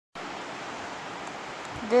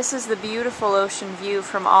This is the beautiful ocean view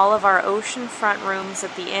from all of our oceanfront rooms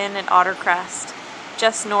at the inn at Otter Crest,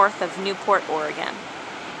 just north of Newport, Oregon.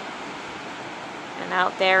 And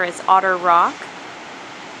out there is Otter Rock.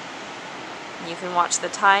 You can watch the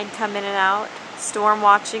tide come in and out. Storm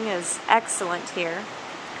watching is excellent here.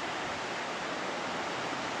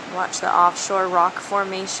 Watch the offshore rock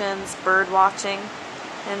formations, bird watching,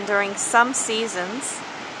 and during some seasons,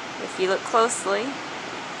 if you look closely,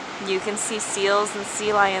 you can see seals and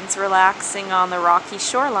sea lions relaxing on the rocky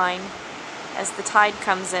shoreline as the tide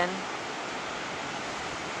comes in.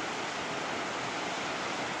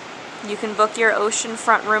 You can book your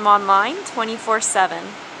oceanfront room online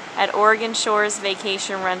 24/7 at Oregon Shores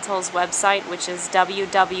Vacation Rentals website, which is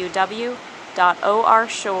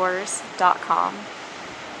www.orshores.com.